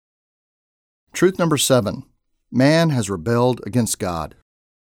Truth number 7. Man has rebelled against God.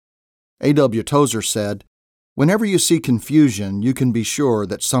 A.W. Tozer said, "Whenever you see confusion, you can be sure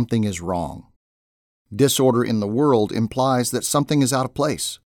that something is wrong. Disorder in the world implies that something is out of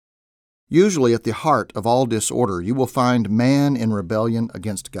place. Usually at the heart of all disorder, you will find man in rebellion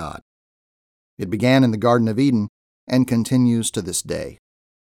against God. It began in the Garden of Eden and continues to this day."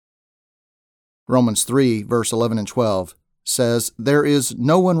 Romans 3, verse 11 and 12 says, "There is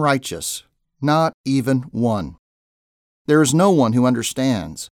no one righteous, not even one. There is no one who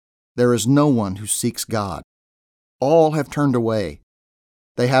understands. There is no one who seeks God. All have turned away.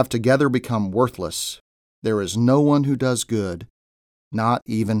 They have together become worthless. There is no one who does good, not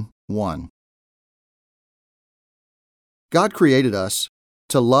even one." God created us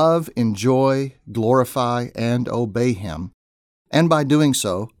to love, enjoy, glorify, and obey Him, and by doing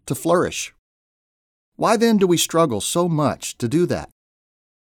so, to flourish. Why then do we struggle so much to do that?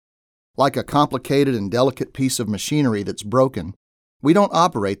 Like a complicated and delicate piece of machinery that's broken, we don't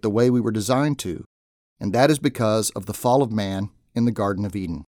operate the way we were designed to, and that is because of the fall of man in the Garden of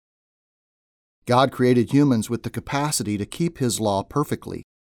Eden. God created humans with the capacity to keep His law perfectly,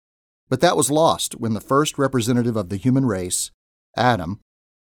 but that was lost when the first representative of the human race, Adam,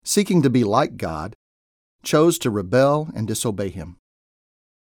 seeking to be like God, chose to rebel and disobey Him.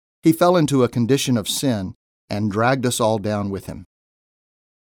 He fell into a condition of sin and dragged us all down with him.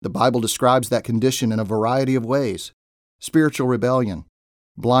 The Bible describes that condition in a variety of ways: spiritual rebellion,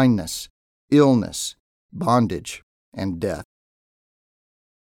 blindness, illness, bondage, and death.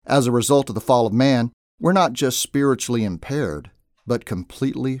 As a result of the fall of man, we're not just spiritually impaired, but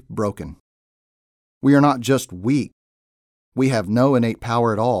completely broken. We are not just weak. We have no innate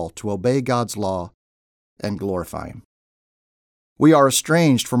power at all to obey God's law and glorify Him. We are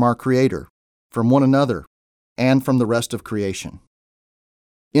estranged from our Creator, from one another, and from the rest of creation.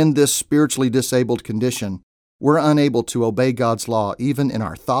 In this spiritually disabled condition, we're unable to obey God's law even in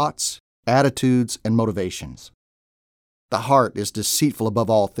our thoughts, attitudes, and motivations. The heart is deceitful above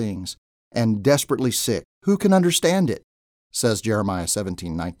all things and desperately sick. Who can understand it? Says Jeremiah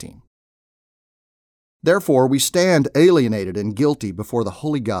 17:19. Therefore, we stand alienated and guilty before the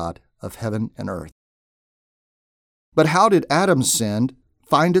holy God of heaven and earth. But how did Adam's sin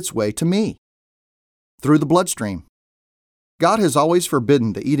find its way to me? Through the bloodstream. God has always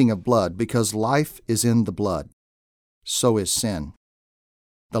forbidden the eating of blood because life is in the blood. So is sin.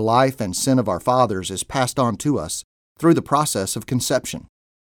 The life and sin of our fathers is passed on to us through the process of conception.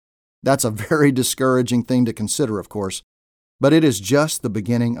 That's a very discouraging thing to consider, of course, but it is just the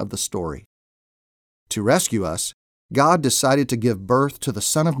beginning of the story. To rescue us, God decided to give birth to the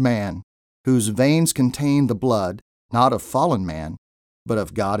Son of Man, whose veins contain the blood, not of fallen man, but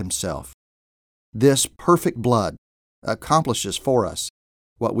of God Himself. This perfect blood accomplishes for us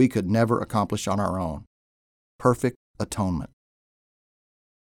what we could never accomplish on our own: perfect atonement.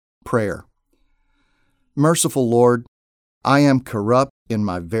 Prayer. Merciful Lord, I am corrupt in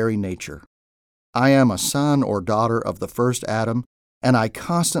my very nature. I am a son or daughter of the first Adam, and I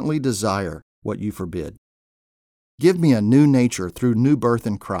constantly desire what You forbid. Give me a new nature through new birth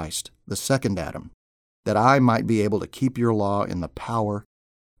in Christ, the second Adam, that I might be able to keep Your law in the power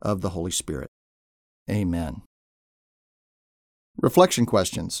of the Holy Spirit. Amen. Reflection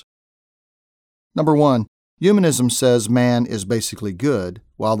questions. Number 1. Humanism says man is basically good,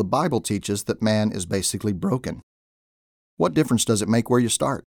 while the Bible teaches that man is basically broken. What difference does it make where you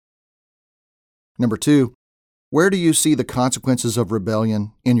start? Number 2. Where do you see the consequences of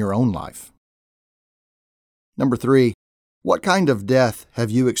rebellion in your own life? Number 3. What kind of death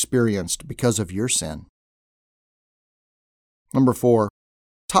have you experienced because of your sin? Number 4.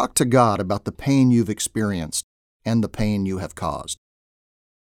 Talk to God about the pain you've experienced and the pain you have caused.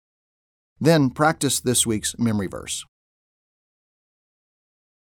 Then practice this week's memory verse.